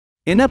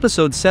In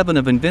Episode 7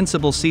 of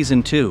Invincible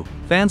Season 2,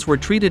 fans were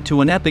treated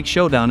to an epic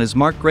showdown as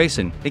Mark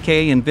Grayson,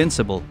 aka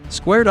Invincible,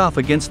 squared off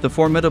against the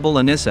formidable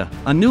Anissa,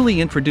 a newly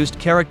introduced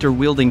character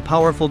wielding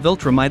powerful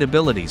Viltrumite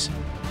abilities.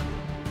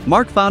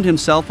 Mark found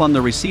himself on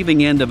the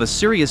receiving end of a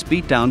serious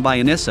beatdown by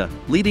Anissa,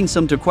 leading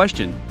some to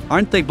question,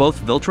 aren't they both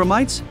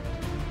Viltrumites?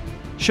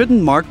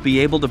 Shouldn't Mark be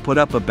able to put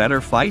up a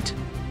better fight?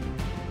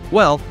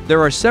 Well,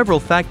 there are several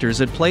factors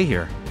at play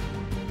here.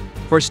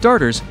 For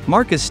starters,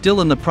 Mark is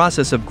still in the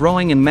process of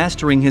growing and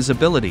mastering his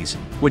abilities,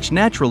 which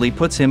naturally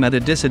puts him at a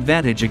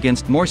disadvantage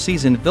against more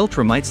seasoned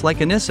Viltrumites like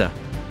Anissa.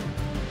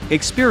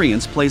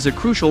 Experience plays a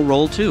crucial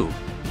role too.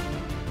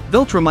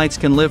 Viltrumites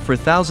can live for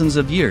thousands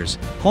of years,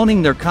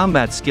 honing their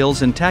combat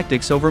skills and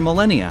tactics over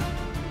millennia.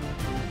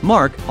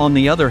 Mark, on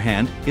the other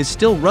hand, is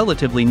still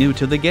relatively new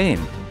to the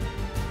game.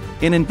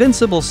 In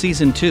Invincible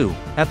Season 2,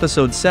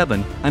 Episode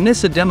 7,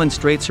 Anissa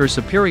demonstrates her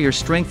superior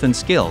strength and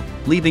skill,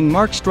 leaving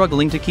Mark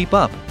struggling to keep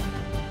up.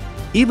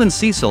 Even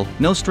Cecil,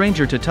 no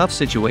stranger to tough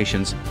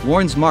situations,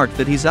 warns Mark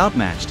that he's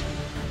outmatched.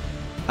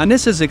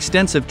 Anissa's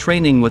extensive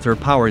training with her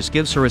powers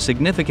gives her a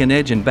significant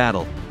edge in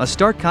battle, a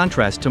stark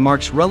contrast to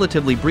Mark's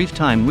relatively brief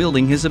time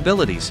wielding his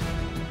abilities.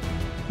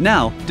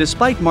 Now,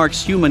 despite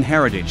Mark's human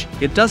heritage,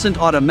 it doesn't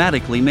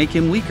automatically make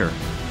him weaker.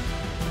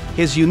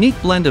 His unique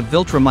blend of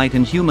Viltrumite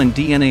and human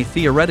DNA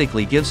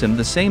theoretically gives him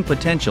the same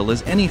potential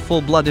as any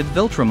full-blooded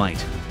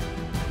Viltrumite.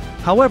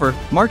 However,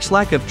 Mark's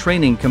lack of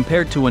training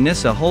compared to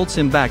Anissa holds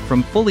him back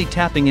from fully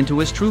tapping into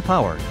his true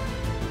power.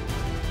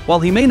 While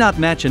he may not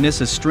match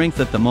Anissa's strength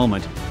at the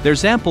moment,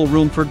 there's ample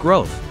room for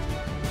growth.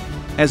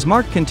 As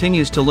Mark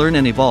continues to learn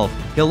and evolve,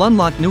 he'll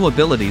unlock new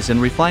abilities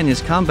and refine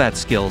his combat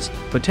skills,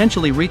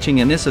 potentially reaching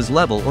Anissa's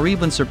level or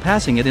even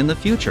surpassing it in the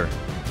future.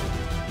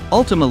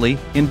 Ultimately,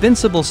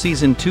 Invincible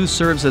Season 2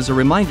 serves as a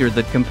reminder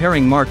that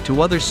comparing Mark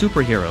to other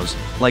superheroes,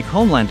 like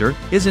Homelander,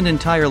 isn't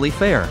entirely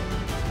fair.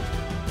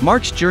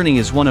 Mark's journey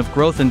is one of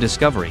growth and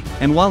discovery,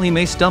 and while he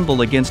may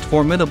stumble against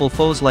formidable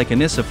foes like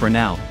Anissa for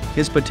now,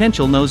 his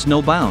potential knows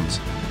no bounds.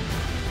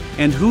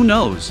 And who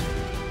knows?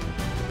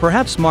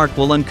 Perhaps Mark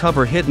will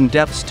uncover hidden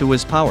depths to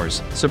his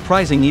powers,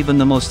 surprising even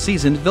the most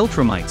seasoned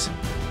Viltrumites.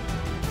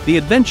 The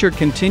adventure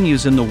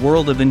continues in the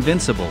world of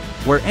Invincible,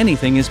 where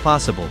anything is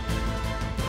possible.